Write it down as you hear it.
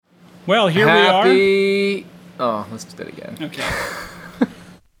Well, here we are. Oh, let's do that again. Okay.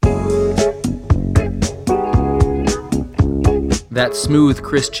 That smooth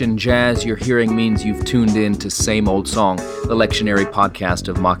Christian jazz you're hearing means you've tuned in to Same Old Song, the lectionary podcast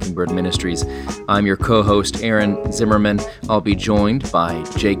of Mockingbird Ministries. I'm your co-host, Aaron Zimmerman. I'll be joined by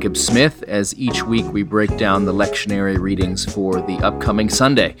Jacob Smith as each week we break down the lectionary readings for the upcoming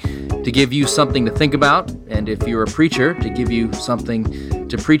Sunday to give you something to think about, and if you're a preacher, to give you something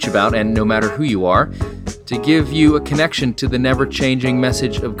to preach about, and no matter who you are, to give you a connection to the never-changing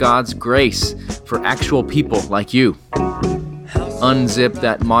message of God's grace for actual people like you. Unzip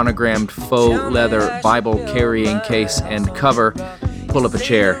that monogrammed faux leather Bible carrying case and cover, pull up a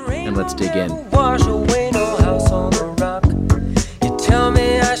chair, and let's dig in. Wash away no house on the rock. You tell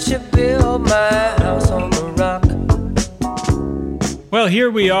me I should build my house on the rock. Well,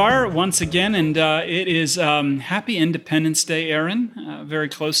 here we are once again, and it is Happy Independence Day, Aaron. Very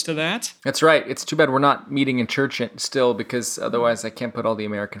close to that. That's right. It's too bad we're not meeting in church still, because otherwise I can't put all the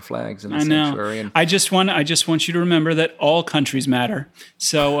American flags in the sanctuary. I know. I just want you to remember that all countries matter.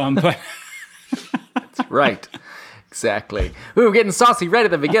 So, but That's right. Exactly. Ooh, getting saucy right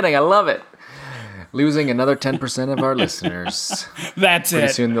at the beginning. I love it. Losing another 10% of our listeners. That's Pretty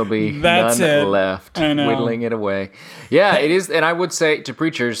it. soon there'll be That's none it. left, I know. whittling it away. Yeah, it is. And I would say to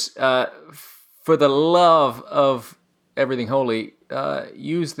preachers, for the love of everything holy,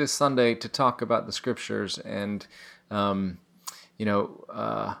 use this Sunday to talk about the scriptures. And,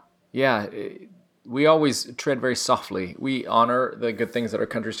 we always tread very softly. We honor the good things that our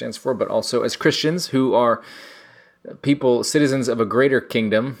country stands for, but also as Christians who are people, citizens of a greater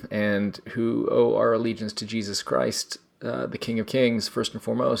kingdom, and who owe our allegiance to Jesus Christ, the King of Kings, first and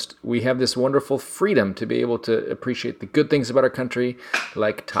foremost, we have this wonderful freedom to be able to appreciate the good things about our country,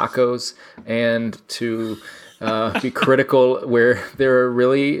 like tacos, and to be critical where there are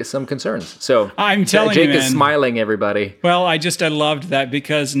really some concerns. So I'm telling Jake you, man. is smiling, everybody. Well, I loved that,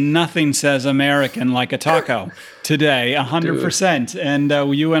 because nothing says American like a taco today, 100%. And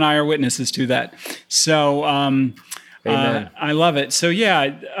you and I are witnesses to that. So Amen. I love it. So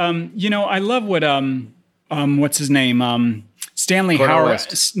yeah, I love what what's his name? Stanley Cornel Hauerwas.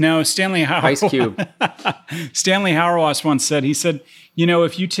 West. No, Stanley Hauerwas. Ice Cube. Stanley Hauerwas once said, he said,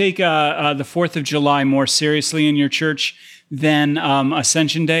 if you take the 4th of July more seriously in your church than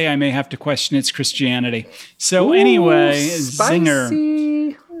Ascension Day, I may have to question its Christianity. So anyway, spicy.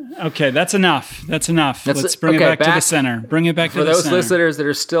 Zinger. Okay, that's enough. Let's bring it back to the center. Bring it back to the center. For those listeners that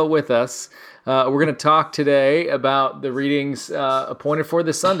are still with us, we're going to talk today about the readings appointed for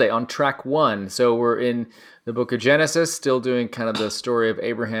this Sunday on track 1. So we're in the book of Genesis, still doing kind of the story of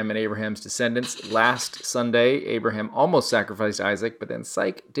Abraham and Abraham's descendants. Last Sunday, Abraham almost sacrificed Isaac, but then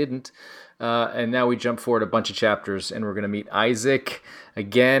didn't. And now we jump forward a bunch of chapters, and we're going to meet Isaac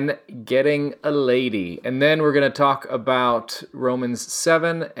again, getting a lady. And then we're going to talk about Romans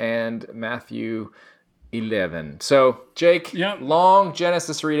 7 and Matthew 11. So, Jake, long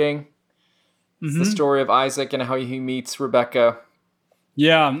Genesis reading. It's the story of Isaac and how he meets Rebekah.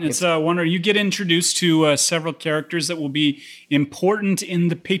 Yeah, it's a wonder. You get introduced to several characters that will be important in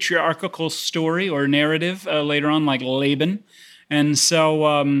the patriarchal story or narrative later on, like Laban. And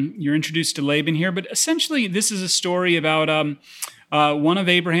so you're introduced to Laban here. But essentially, this is a story about one of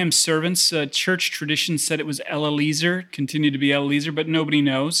Abraham's servants. Church tradition said it was Eliezer, continued to be Eliezer, but nobody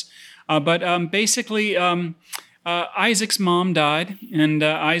knows. Basically, Isaac's mom died, and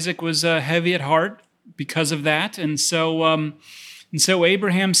Isaac was heavy at heart because of that. And so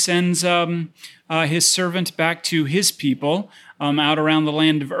Abraham sends his servant back to his people out around the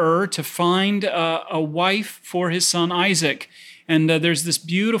land of Ur to find a wife for his son Isaac. And there's this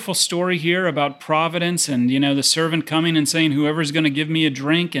beautiful story here about providence and, the servant coming and saying, whoever's going to give me a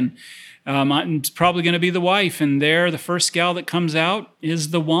drink, and it's probably going to be the wife. And there, the first gal that comes out is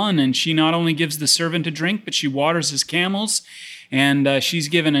the one. And she not only gives the servant a drink, but she waters his camels. And she's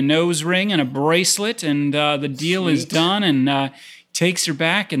given a nose ring and a bracelet. And the deal is done. And takes her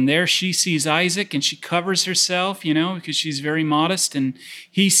back, and there she sees Isaac, and she covers herself, because she's very modest, and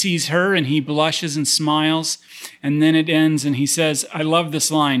he sees her, and he blushes and smiles, and then it ends, and he says, I love this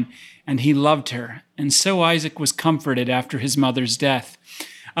line, and he loved her. And so Isaac was comforted after his mother's death.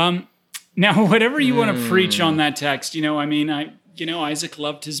 Now, whatever you want to preach on that text, Isaac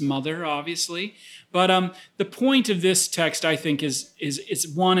loved his mother, obviously, but the point of this text, I think, is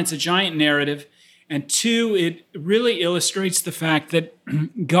one, it's a giant narrative, and two, it really illustrates the fact that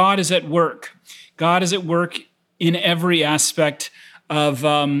God is at work. God is at work in every aspect of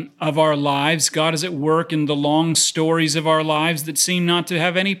our lives. God is at work in the long stories of our lives that seem not to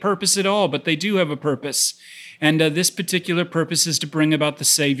have any purpose at all, but they do have a purpose. And this particular purpose is to bring about the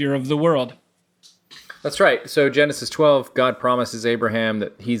Savior of the world. That's right. So Genesis 12, God promises Abraham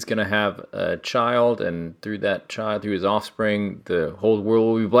that he's going to have a child, and through that child, through his offspring, the whole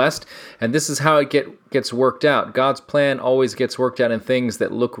world will be blessed. And this is how it gets worked out. God's plan always gets worked out in things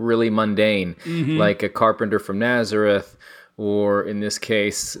that look really mundane, like a carpenter from Nazareth, or in this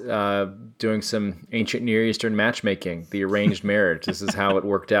case, doing some ancient Near Eastern matchmaking, the arranged marriage. This is how it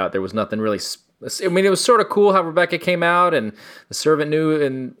worked out. There was nothing really I mean, it was sort of cool how Rebecca came out and the servant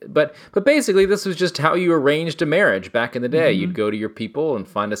knew, but basically this was just how you arranged a marriage back in the day. You'd go to your people and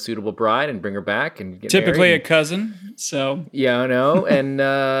find a suitable bride and bring her back and get typically married. A cousin. So yeah, I know,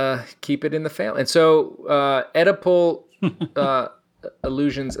 and keep it in the family. And so Oedipal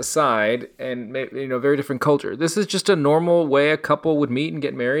allusions aside, and very different culture. This is just a normal way a couple would meet and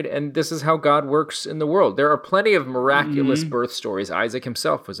get married, and this is how God works in the world. There are plenty of miraculous birth stories. Isaac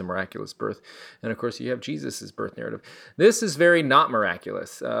himself was a miraculous birth, and of course you have Jesus' birth narrative. This is very not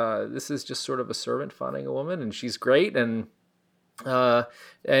miraculous. This is just sort of a servant finding a woman, and she's great, and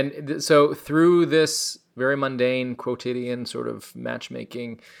so through this very mundane, quotidian sort of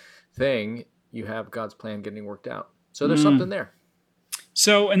matchmaking thing, you have God's plan getting worked out. So there's something there.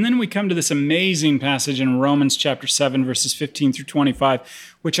 So, and then we come to this amazing passage in Romans chapter 7, verses 15 through 25,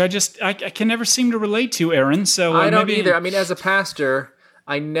 which I can never seem to relate to, Aaron. So I don't either. I mean, as a pastor,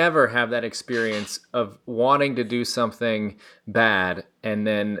 I never have that experience of wanting to do something bad and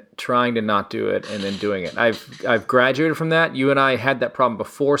then trying to not do it and then doing it. I've graduated from that. You and I had that problem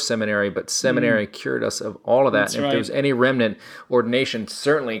before seminary, but seminary cured us of all of that. That's and if right. there was any remnant, ordination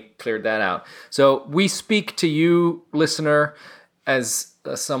certainly cleared that out. So we speak to you, listener, as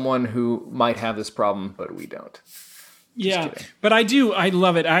someone who might have this problem, but we don't. Yeah, but I do. I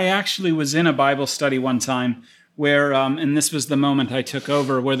love it. I actually was in a Bible study one time where, and this was the moment I took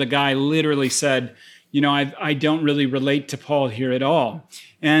over, where the guy literally said, I don't really relate to Paul here at all.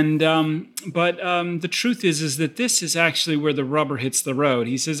 And but the truth is that this is actually where the rubber hits the road.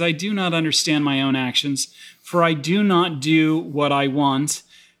 He says, I do not understand my own actions, for I do not do what I want,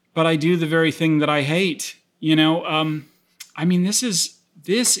 but I do the very thing that I hate. I mean, this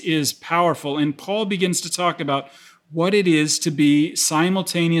is powerful. And Paul begins to talk about what it is to be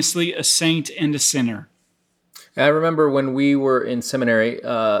simultaneously a saint and a sinner. I remember when we were in seminary,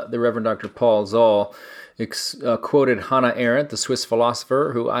 the Reverend Dr. Paul Zoll quoted Hannah Arendt, the Swiss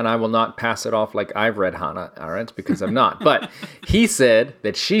philosopher, and I will not pass it off like I've read Hannah Arendt because I'm not. But she said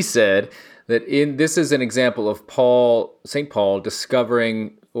that this is an example of St. Paul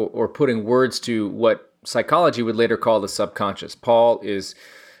discovering or putting words to what psychology would later call the subconscious. Paul is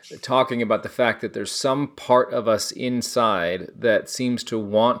talking about the fact that there's some part of us inside that seems to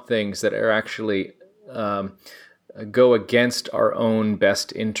want things that are actually go against our own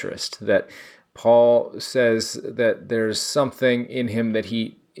best interest. That Paul says that there's something in him that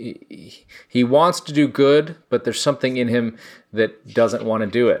he wants to do good, but there's something in him that doesn't want to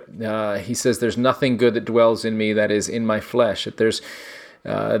do it. He says there's nothing good that dwells in me that is in my flesh. That there's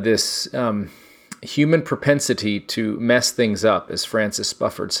this human propensity to mess things up, as Francis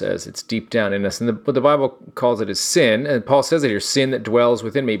Spufford says. It's deep down in us. And what the Bible calls it is sin. And Paul says it here, sin that dwells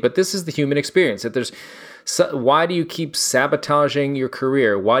within me. But this is the human experience. That why do you keep sabotaging your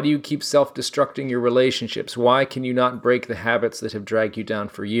career? Why do you keep self-destructing your relationships? Why can you not break the habits that have dragged you down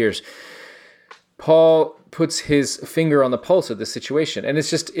for years? Paul puts his finger on the pulse of this situation. And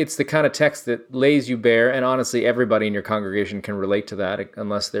it's the kind of text that lays you bare, and honestly, everybody in your congregation can relate to that,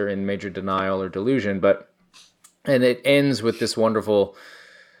 unless they're in major denial or delusion. And it ends with this wonderful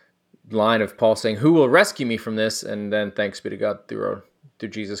line of Paul saying, who will rescue me from this? And then thanks be to God through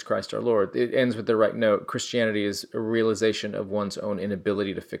Jesus Christ our Lord. It ends with the right note. Christianity is a realization of one's own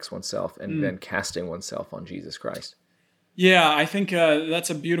inability to fix oneself and then casting oneself on Jesus Christ. Yeah, I think that's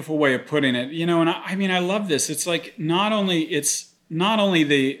a beautiful way of putting it. And I love this. It's like not only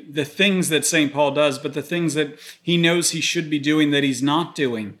the things that St. Paul does, but the things that he knows he should be doing that he's not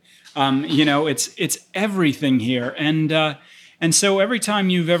doing. It's everything here. And so every time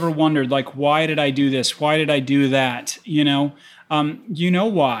you've ever wondered, like, why did I do this? Why did I do that? You know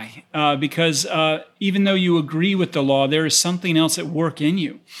why. Because even though you agree with the law, there is something else at work in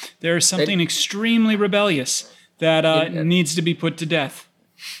you. There is something extremely rebellious that needs to be put to death.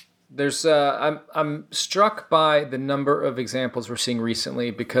 There's I'm struck by the number of examples we're seeing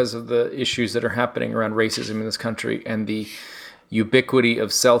recently because of the issues that are happening around racism in this country and the ubiquity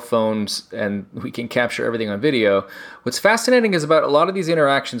of cell phones, and we can capture everything on video. What's fascinating is about a lot of these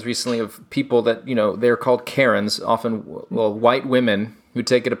interactions recently of people that, they're called Karens, often white women who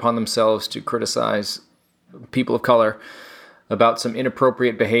take it upon themselves to criticize people of color. about some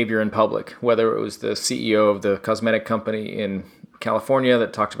inappropriate behavior in public, whether it was the CEO of the cosmetic company in California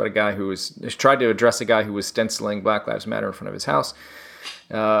that talked about a guy who tried to address a guy who was stenciling Black Lives Matter in front of his house.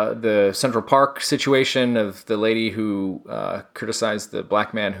 The Central Park situation of the lady who criticized the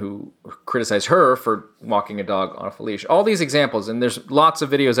black man who criticized her for walking a dog off a leash. All these examples, and there's lots of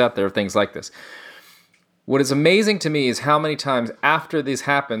videos out there of things like this. What is amazing to me is how many times after this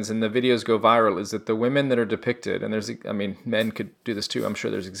happens and the videos go viral is that the women that are depicted, and men could do this too, I'm sure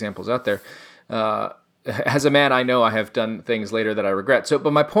there's examples out there. As a man, I know I have done things later that I regret.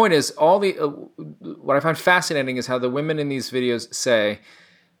 But my point is, what I find fascinating is how the women in these videos say,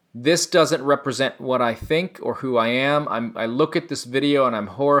 this doesn't represent what I think or who I am. I look at this video and I'm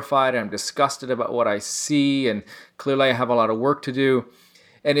horrified and I'm disgusted about what I see, and clearly I have a lot of work to do.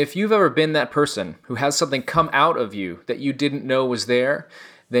 And if you've ever been that person who has something come out of you that you didn't know was there,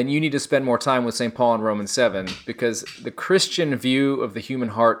 then you need to spend more time with St. Paul in Romans 7, because the Christian view of the human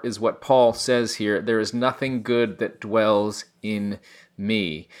heart is what Paul says here. There is nothing good that dwells in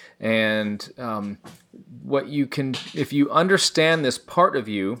me. And if you understand this part of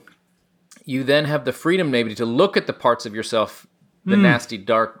you, you then have the freedom maybe to look at the parts of yourself, the nasty,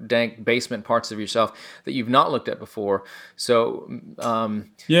 dark, dank basement parts of yourself that you've not looked at before. So you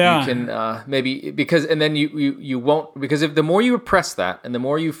can maybe, because, and then you won't, because if the more you repress that and the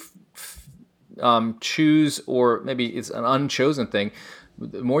more you choose, or maybe it's an unchosen thing,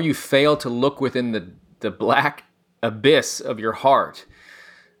 the more you fail to look within the black abyss of your heart,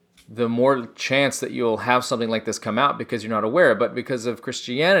 the more chance that you'll have something like this come out because you're not aware. But because of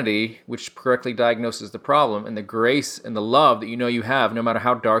Christianity, which correctly diagnoses the problem, and the grace and the love that you know you have, no matter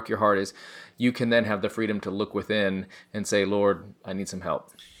how dark your heart is, you can then have the freedom to look within and say, Lord, I need some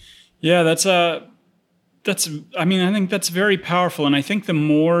help. Yeah, I think that's very powerful. And I think the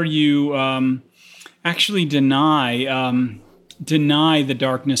more you actually deny the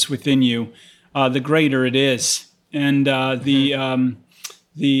darkness within you, the greater it is. And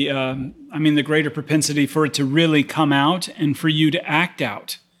the greater propensity for it to really come out and for you to act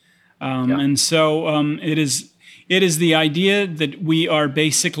out. And so it is the idea that we are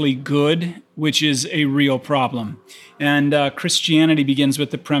basically good, which is a real problem. And Christianity begins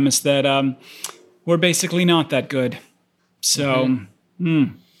with the premise that we're basically not that good. So,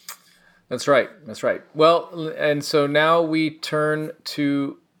 That's right. Well, and so now we turn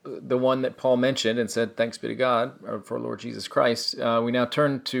to the one that Paul mentioned and said, thanks be to God for Lord Jesus Christ. We now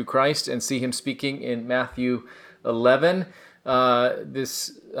turn to Christ and see him speaking in Matthew 11.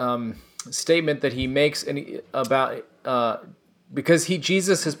 This statement that he makes because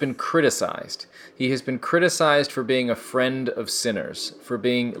Jesus has been criticized. He has been criticized for being a friend of sinners, for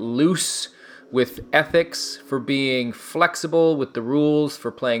being loose with ethics, for being flexible with the rules,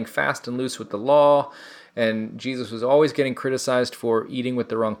 for playing fast and loose with the law. And Jesus was always getting criticized for eating with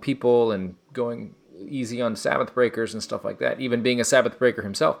the wrong people and going easy on Sabbath breakers and stuff like that, even being a Sabbath breaker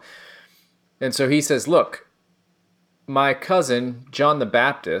himself. And so he says, look, my cousin, John the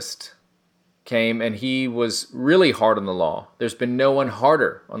Baptist, came and he was really hard on the law. There's been no one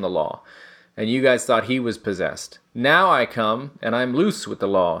harder on the law. And you guys thought he was possessed. Now I come and I'm loose with the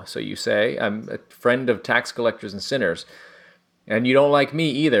law. So you say, I'm a friend of tax collectors and sinners. And you don't like me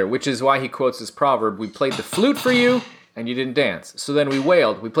either, which is why he quotes this proverb, we played the flute for you, and you didn't dance. So then we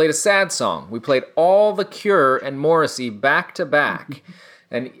wailed. We played a sad song. We played all the Cure and Morrissey back to back.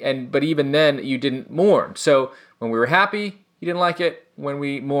 But even then, you didn't mourn. So when we were happy, you didn't like it. When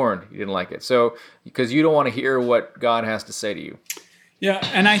we mourned, you didn't like it. So because you don't want to hear what God has to say to you. Yeah,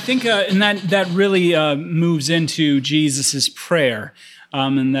 and I think and that really moves into Jesus's prayer.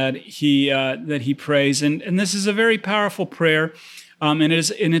 And that he prays, and this is a very powerful prayer, and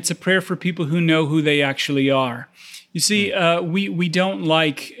it's a prayer for people who know who they actually are. You see, we don't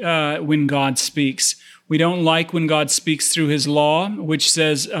like when God speaks. We don't like when God speaks through his law, which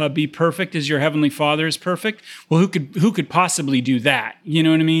says, be perfect as your heavenly Father is perfect. Well, who could possibly do that? You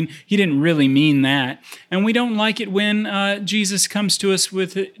know what I mean? He didn't really mean that. And we don't like it when Jesus comes to us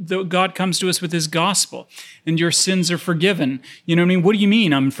God comes to us with his gospel, and your sins are forgiven. You know what I mean? What do you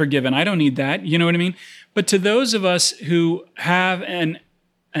mean I'm forgiven? I don't need that. You know what I mean? But to those of us who have an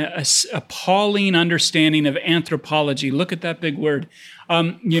appalling understanding of anthropology. Look at that big word.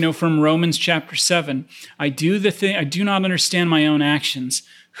 From Romans chapter 7. I do not understand my own actions.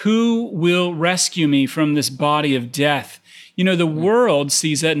 Who will rescue me from this body of death? The world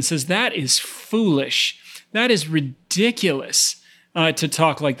sees that and says, that is foolish. That is ridiculous to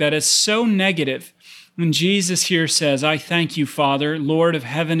talk like that. It's so negative. And Jesus here says, I thank you, Father, Lord of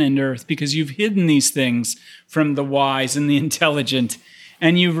heaven and earth, because you've hidden these things from the wise and the intelligent,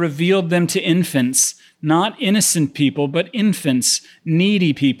 and you've revealed them to infants. not innocent people, but infants,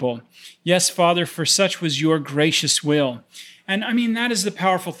 needy people. Yes, Father, for such was your gracious will. And I mean, that is the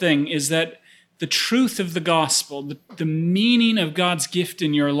powerful thing, is that the truth of the gospel, the meaning of God's gift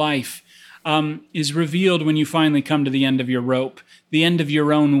in your life is revealed when you finally come to the end of your rope, the end of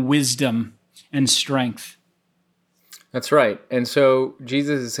your own wisdom and strength. That's right. And so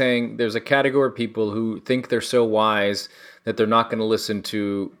Jesus is saying there's a category of people who think they're so wise that they're not going to listen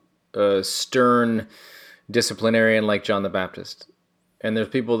to a stern disciplinarian like John the Baptist. And there's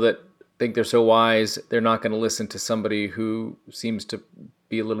people that think they're so wise, they're not going to listen to somebody who seems to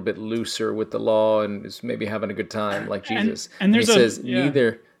be a little bit looser with the law and is maybe having a good time like Jesus. And he says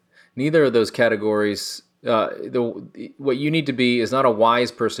neither of those categories, what you need to be is not a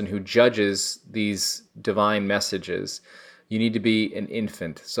wise person who judges these divine messages. You need to be an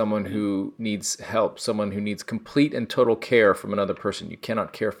infant, someone who needs help, someone who needs complete and total care from another person. You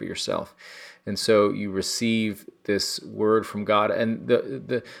cannot care for yourself. And so you receive this word from God, and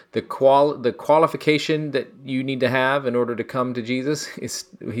the qualification that you need to have in order to come to Jesus is,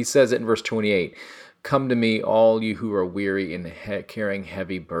 he says it in verse 28, "Come to me, all you who are weary and carrying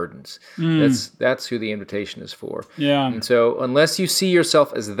heavy burdens." That's who the invitation is for. Yeah. And so unless you see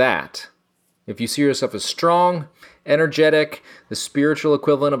yourself as that, if you see yourself as strong, energetic, the spiritual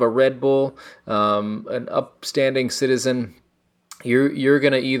equivalent of a Red Bull, an upstanding citizen, you're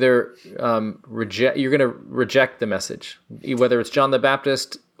going to either reject the message, whether it's John the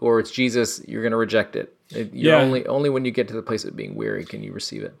Baptist or it's Jesus. You're going to reject it. Only when you get to the place of being weary can you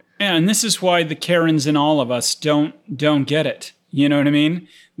receive it. Yeah, and this is why the Karens in all of us don't get it. You know what I mean?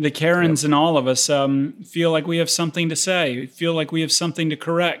 The Karens in all of us feel like we have something to say, feel like we have something to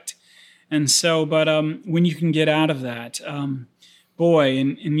correct, and so. But when you can get out of that. Boy,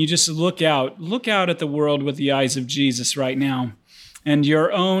 and you just look out at the world with the eyes of Jesus right now, and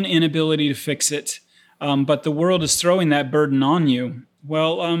your own inability to fix it. But the world is throwing that burden on you.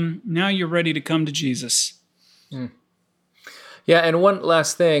 Well, now you're ready to come to Jesus. Yeah, and one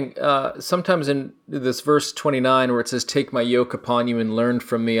last thing. Sometimes in this verse 29 where it says, "Take my yoke upon you and learn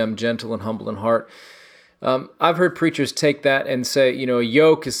from me, I'm gentle and humble in heart." I've heard preachers take that and say, a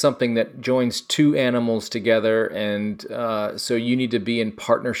yoke is something that joins two animals together, and so you need to be in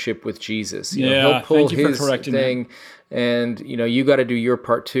partnership with Jesus. He'll pull his thing, and you got to do your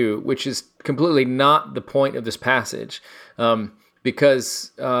part too, which is completely not the point of this passage.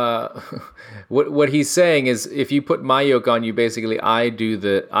 Because what he's saying is, if you put my yoke on you, basically I do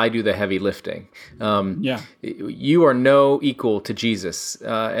the heavy lifting. You are no equal to Jesus,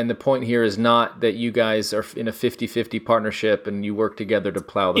 and the point here is not that you guys are in a 50-50 partnership and you work together to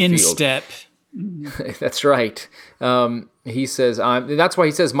plow the field. In step. That's right. He says, that's why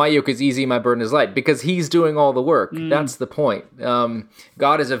he says, "My yoke is easy, my burden is light," because he's doing all the work. That's the point.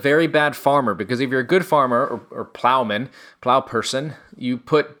 God is a very bad farmer, because if you're a good farmer or plow person, you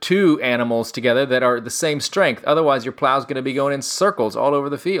put two animals together that are the same strength. Otherwise, your plow's going to be going in circles all over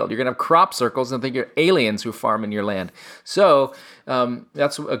the field. You're going to have crop circles and think you're aliens who farm in your land. So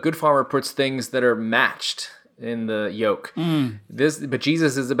that's a good farmer puts things that are matched in the yoke. But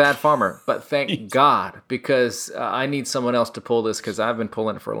Jesus is a bad farmer. But thank God, because I need someone else to pull this, because I've been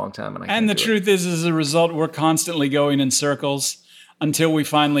pulling it for a long time. And the truth is, as a result, we're constantly going in circles until we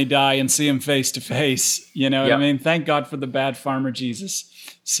finally die and see him face to face. You know what I mean? Thank God for the bad farmer, Jesus.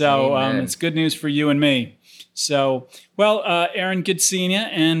 So it's good news for you and me. So, well, Aaron, good seeing you.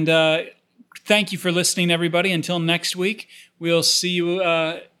 And thank you for listening, everybody. Until next week, we'll see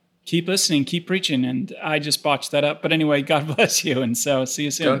you. Keep listening, keep preaching. And I just botched that up. But anyway, God bless you. And so see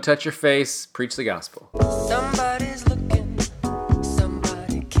you soon. Don't touch your face. Preach the gospel. Somebody's looking,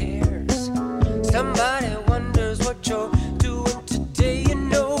 somebody cares, somebody wonders what you're doing today.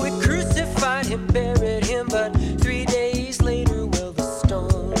 We crucified him, buried him, but 3 days later, well, the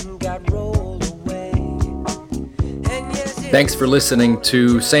stone got rolled away. And Thanks for listening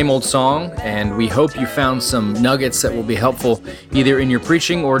to Same Old Song, and we hope you found some nuggets that will be helpful either in your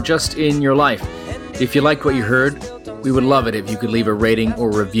preaching or just in your life. If you liked what you heard, we would love it if you could leave a rating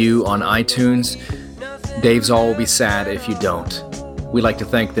or review on iTunes. Dave's All will be sad if you don't. We'd like to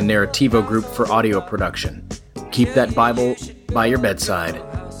thank the Narrativo Group for audio production. Keep that Bible by your bedside,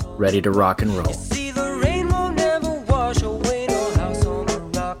 ready to rock and roll.